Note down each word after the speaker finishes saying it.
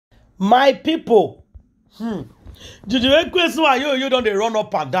My people, Judy Ekwesu and you don't run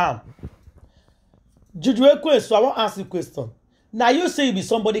up and down. Judy Ekwesu, I want to ask you a question. Now you say you be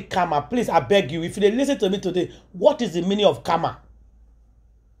somebody karma. Please, I beg you, if you listen to me today, what is the meaning of karma?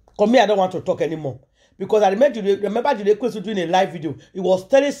 For me, I don't want to talk anymore. Because I remember Judy Ekwesu doing a live video. He was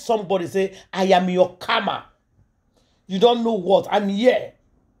telling somebody, say, I am your karma. You don't know what? I'm here.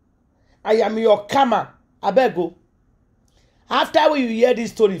 I am your karma. I beg you. After you hear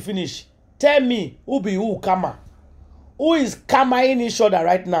this story finish, tell me who be who karma. Who is karmaing each other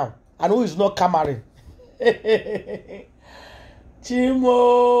right now and who is not karmaing?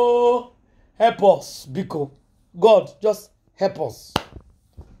 Chimo, help us, Biko. God, just help us.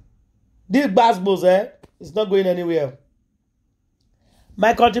 This basbos, it's not going anywhere.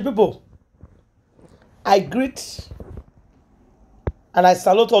 My country people, I greet and I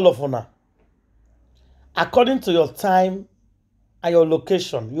salute all of you. According to your time and your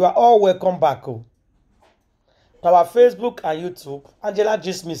location, you are all welcome back. To our Facebook and YouTube. Angela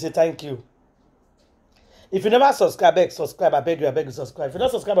just me say thank you. If you never subscribe, subscribe. I beg you subscribe. If you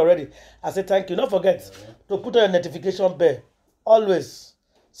don't subscribe already, I say thank you. Don't forget to put on your notification bell. Always.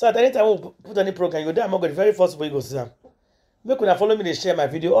 So at any time we put any program, you're there. I'm going to be very first for you go see them. Make you follow me, they share my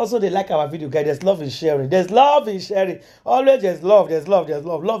video. Also, they like our video, guys. There's love in sharing. There's love in sharing. Always there's love. There's love. There's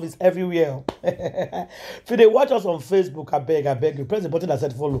love. Love is everywhere. If they watch us on Facebook, I beg you. Press the button that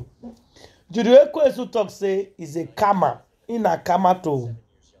said follow. Judy Ekwesu talk say is a karma. In a karma to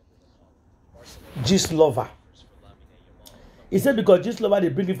gist lover. He said because gist lover they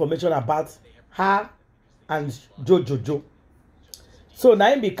bring information about her and Jojo. So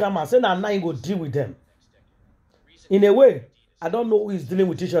now he be karma. Say now he go deal with them. In a way, I don't know who is dealing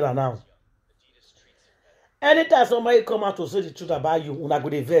with each other now. Anytime somebody come out to say the truth about you, una go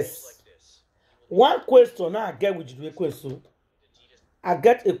dey vex. One question now I get with you, question. I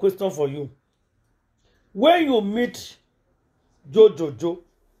get a question for you. When you meet Jojo,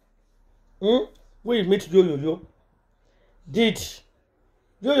 when you meet Yo, did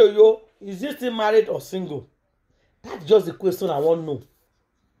Yo, is he still married or single? That's just the question I want to know.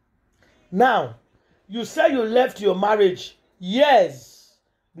 Now, you say you left your marriage years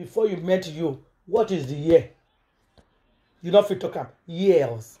before you met you. What is the year? You don't fit talk up.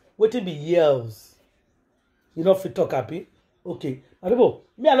 Years. What will be years? You don't fit talk happy? Okay. Now, people,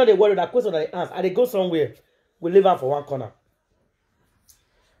 me I know they worry that question that they ask. And they go somewhere. We leave her for one corner.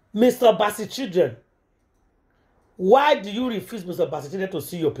 Mr. Bassey children. Why do you refuse Mr. Bassey children to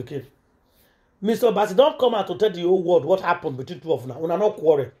see your pikin? Mr. Bassey don't come out to tell the whole world what happened between two of them. Una not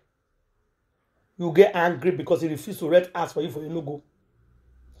quarrel. You get angry because he refused to rent ask for you for no go.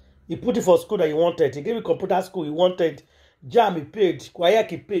 He put it for school that you wanted. He gave you computer school you wanted. Jam he paid. Kwayek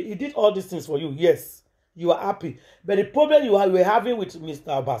he paid. He did all these things for you. Yes, you are happy. But the problem you were having with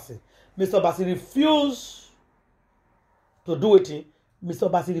Mr. Bassey refused to do it.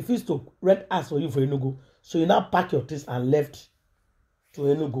 Mr. Bassey refused to rent ask for you for no go. So you now pack your things and left to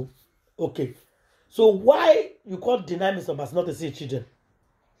Enugu. Okay. So why you can't deny Mr. Bassey not to see children?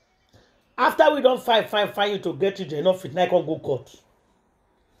 After we don't find you to get you enough fit, now can go court.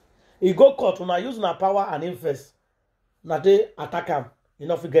 You go court when I use my power and influence. Now they attack him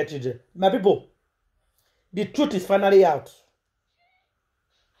enough to get you. My people, the truth is finally out.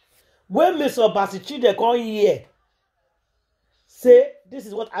 When Mr. Bassey Chide come here, say this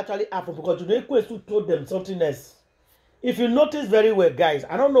is what actually happened because today Ekwesu told them something else. If you notice very well, guys,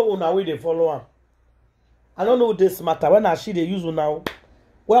 I don't know who they follow him. I don't know who this matter. When I see they use now.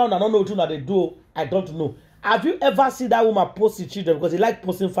 Well, I don't know what they do. I don't know. Have you ever seen that woman post the children because they like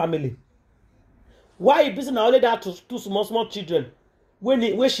posting family? Why you busy now only that to two small children?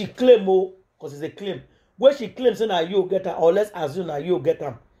 When she claim because it's a claim. When she claims say now you get her, or let's assume now you get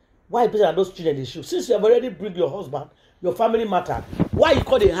them. Why you busy on those children issue? Since you have already bring your husband, your family matter. Why you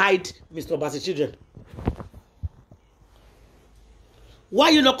call they hide Mr. Bassey children? Why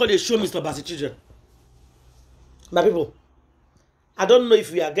you not call they show Mr. Bassey children? My people. I don't know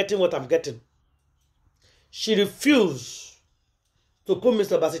if we are getting what I'm getting. She refused to put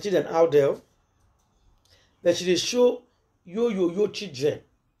Mr. Bassey children out there. But she show yo children.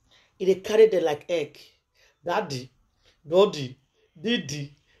 It carry them like egg. Daddy,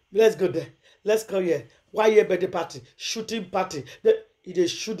 Didi, let's go there. Let's come here. Why here birthday party? Shooting party. They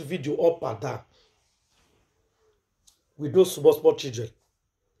shoot video up and down. With those small children.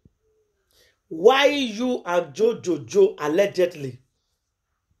 Why you and Jojo allegedly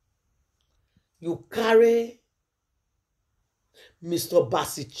you carry Mr.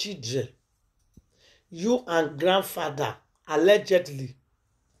 Bassey children, you and grandfather allegedly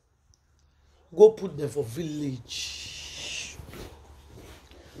go put them for village.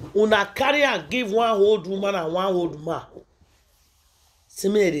 Una carry and give one old woman and one old man.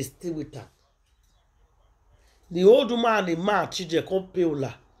 Similarly, they stay with her. The old woman and the man children come pay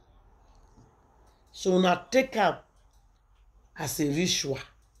una. So una take her as a ritual.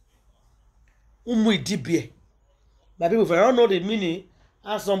 Idibie. My people, if I don't know the meaning,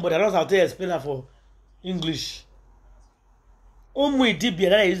 ask somebody. I don't have to explain that for English. Idibie,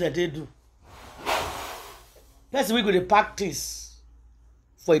 that is what they do. Let's we go to practice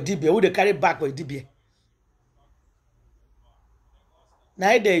for Idibie. Who they carry back for Idibie?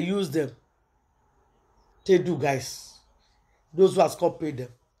 Now they use them. They do, guys. Those who have pay them.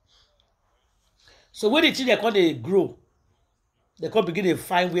 So when the children come, they grow. They come begin to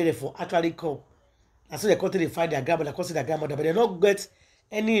find where they for actually come. And so they come to find their grandmother, they come to their grandmother, but they don't get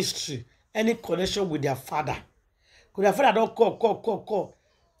any history, any connection with their father. Because their father don't call.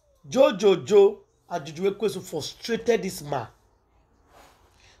 Joe and Juju Ekwesu frustrated this man.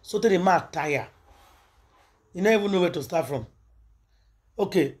 So the man tired. You don't even know where to start from.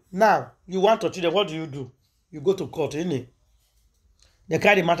 Okay, now you want to children, what do? You go to court, innit? They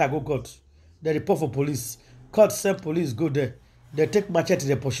carry the matter, go court. They report for police. Court send police, go there. They take machete,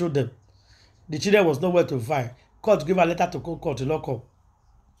 they pursue them. The children was nowhere to find. Court give a letter to court to lock up.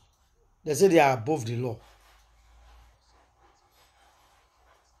 They say they are above the law.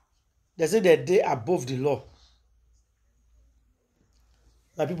 They say that they are above the law.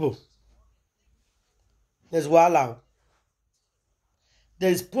 My people, there's wahala. There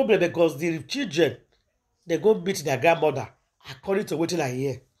is problem because the children, they go beat their grandmother according to what I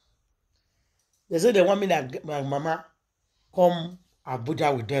hear. They say they want me that my mama come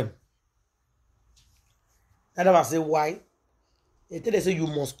Abuja with them. And I say why? They say you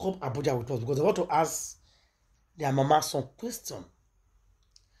must come Abuja with us because they want to ask their mama some question.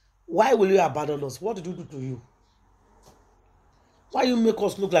 Why will you abandon us? What did we do to you? Why you make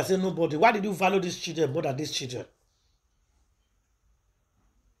us look like say nobody? Why did you value these children more than these children?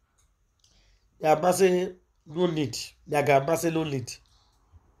 Their mama say no need. Their grandma say no need.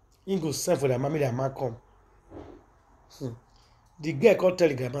 He go send for their mommy, their man come. The girl can't tell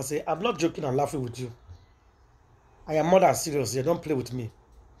the grandma say, I'm not joking and laughing with you. I am more than serious here. Don't play with me.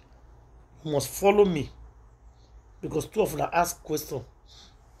 You must follow me. Because two of them ask questions.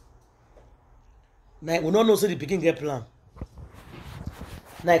 Now, we don't know say the pikin get plan.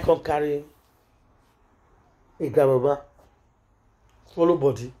 Now, I can't carry a grandma, follow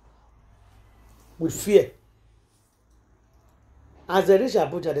body, with fear. As they reach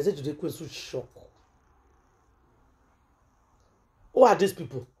Abuja, they say to the question, shock. Who are these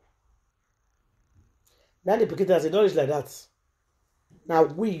people? Now the pikin say, don't reach like that. Now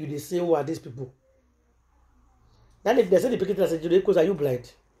they say, who are these people? Now they say the pikin say, Judy, are you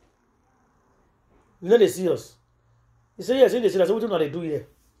blind? You know they see us. He say, yes, they see us. What do they do here?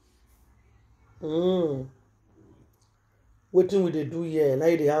 What do they do here? Now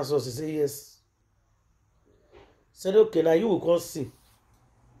they answer us. He say, yes. Said, okay, now you will come see.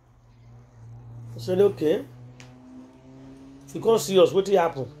 I said, okay. If you come see us, what will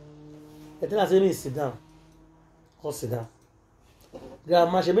happen? I tell her, say, me sit down. Come sit down.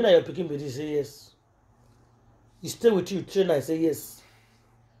 Grandma, she mean that you're picking baby. Say, yes. He stay with you, train. I say, yes.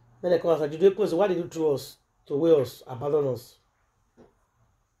 Then I come and say, why did you throw us, to weigh us, abandon us?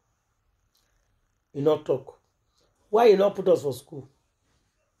 You not talk. Why you not put us for school?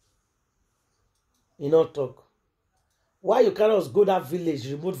 You not talk. Why you carry us go that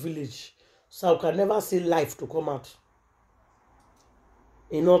village, remote village, so I can never see life to come out?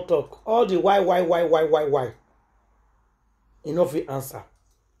 You not talk. All the why? You not fit answer.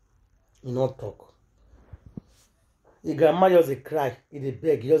 You not talk. The grandma just dey cry, he dey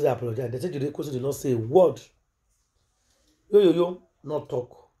beg, he just dey apologize. They say Judy Ekwesu did not say a word. Yo, not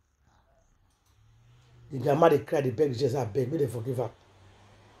talk. The grandma dey cry, dey beg, just I beg, may they forgive her.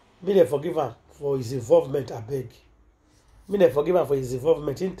 May they forgive her for his involvement, I beg. May they forgive her for his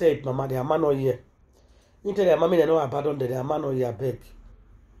involvement. He tell mama, their man not here. He tell their mommy they don't abandon them, their man not here, I beg.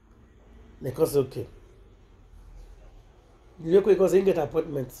 Because okay. You look because he get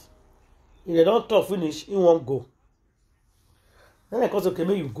appointments. If they don't talk finish, he won't go. Then because okay,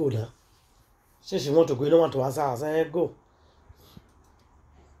 may you go now. Since she want to go, you don't want to answer her. I say, go.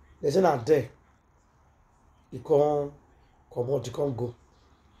 They say not there. You can't come out, you can't go.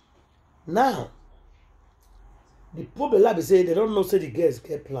 Now, the problem like be say they don't know say the girls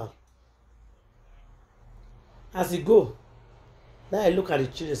get plan. As you go, now I look at the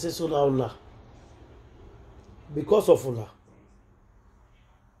children, say so now. Because of Una.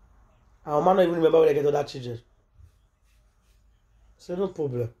 Our man don't even remember when they get to that children. So no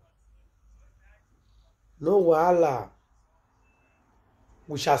problem. No wahala.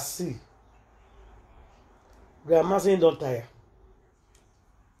 We shall see. Grandma saying don't tire.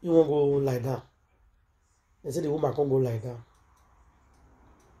 You won't go lie down. They say the woman can't go lie down.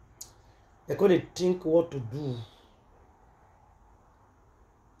 They're going to think what to do.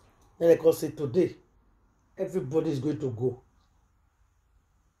 Then they can say today, everybody is going to go.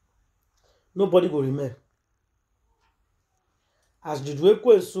 Nobody will remain. As Judy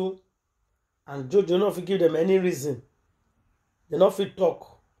Ekwensu and Jojo not fit give them any reason. They not fit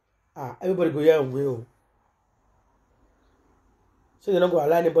talk. Everybody go here and will. So they're not going to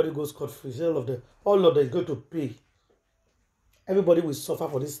allow anybody go scot-free. So all of them is going to pay. Everybody will suffer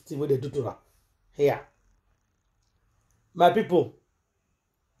for this thing what they do to her. Here. My people.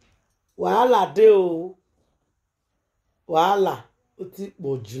 Wahala dey o. Wahala. Oti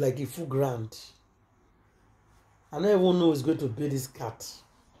boju like a full grand. And everyone knows is going to pay this cat.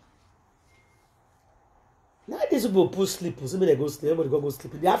 Now these people put sleep. So they go sleep. Everybody go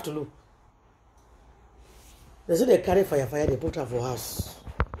sleep. They have to know. They say they carry fire, they put her for house.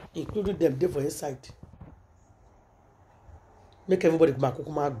 Including them there for inside. Make everybody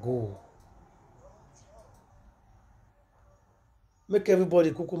kukuma go. Make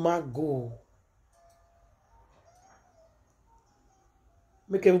everybody kukuma go.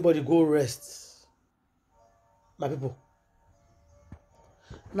 Make everybody go rest. My people.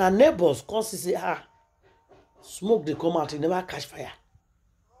 Now neighbors come say, smoke they come out, they never catch fire.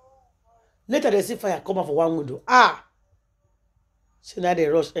 Later they see fire come out for one window. So now they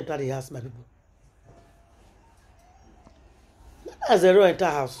rush enter the house, my people. As they rush enter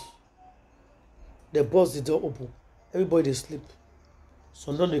house, they bust the door open. Everybody they sleep.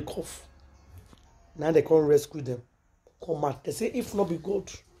 Some don't they cough. Now they come rescue them. Come out. They say if not be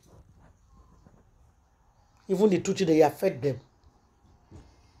God, even the touching they affect them.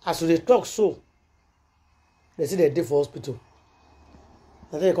 As they talk so, they say they're there for hospital.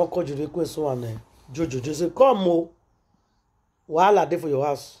 And then they come call Judy Ekwensu and Jojo. They say, come o. Wahala dey for your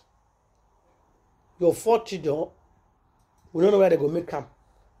house. Your 4 children, we don't know where they go make camp.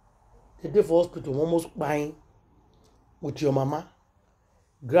 They dey for hospital, almost buying with your mama,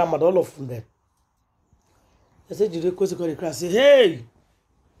 grandmother, all of them. They say Judy Ekwensu call the crowd, say, hey!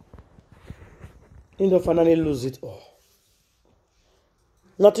 He don't finally lose it all.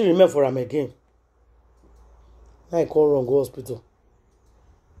 Nothing remain for him again. Now he call wrong go hospital.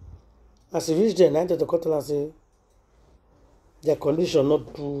 As he reached there, now they call and say their condition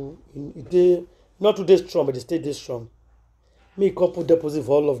not too strong, but they stay this strong. Me come put deposit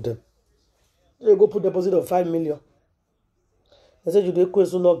for all of them. They go put deposit of 5 million. They say Judy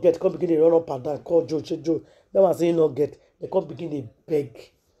Ekwensu not get, come begin to run up and down, call Joe. That one say not get, they come begin to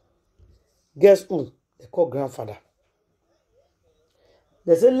beg. Guess who? They call grandfather.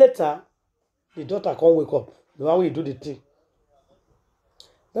 They say later, the daughter can't wake up. The one we do the thing.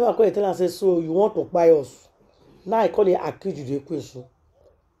 Then I call and tell and say, so you want to buy us? Now I call the accuse Judy Ekwensu.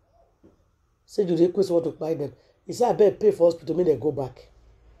 Say Judy Ekwensu want to buy them. He said, I better pay for hospital, make them go back.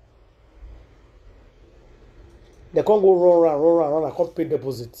 They can't go run, I can't pay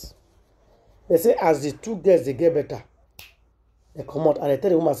deposits. They say as the 2 girls they get better, they come out and they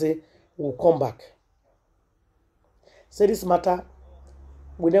tell the woman, say, we'll come back. Say this matter,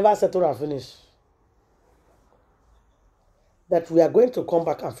 we never settle and finish. That we are going to come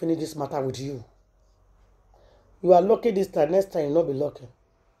back and finish this matter with you. You are lucky this time, next time you'll not be lucky.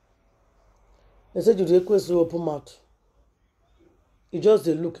 They say Judy Ekwensu open mouth. You just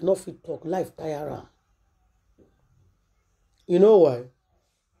they look, not fit talk, life tire am. You know why?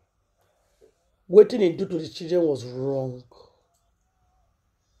 What he do to the children was wrong.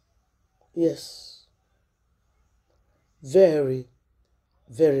 Yes. Very,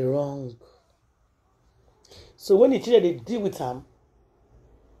 very wrong. So when the children they deal with him,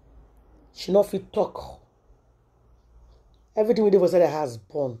 she not fit talk. Everything we did was said has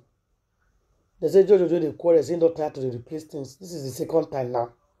born. They say Jojo do the quarrel, saying don't try to replace things. This is the 2nd time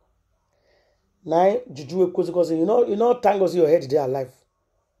now. Now Judy Ekwensu say, you know, thank God your head they are alive.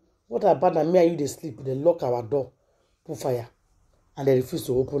 What about that me and you they sleep? They lock our door, put fire, and they refuse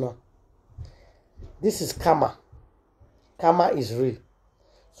to open up. This is karma. Karma is real.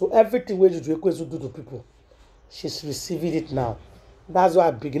 So everything where Judy Ekwensu do to people, she's receiving it now. That's why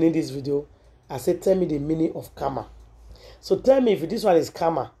I'm beginning this video. I said, tell me the meaning of karma. So tell me if this one is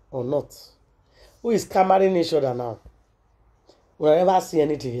karma or not. Who is karmaing each other now? We'll never see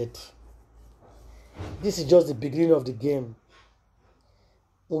anything yet. This is just the beginning of the game.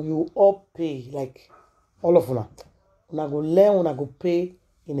 You all pay, like all of una. Una go learn, una go pay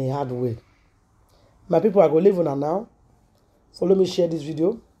in a hard way. My people, I go leave una now. Follow me, share this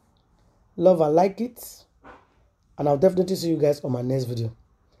video. Love and like it. And I'll definitely see you guys on my next video.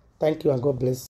 Thank you and God bless.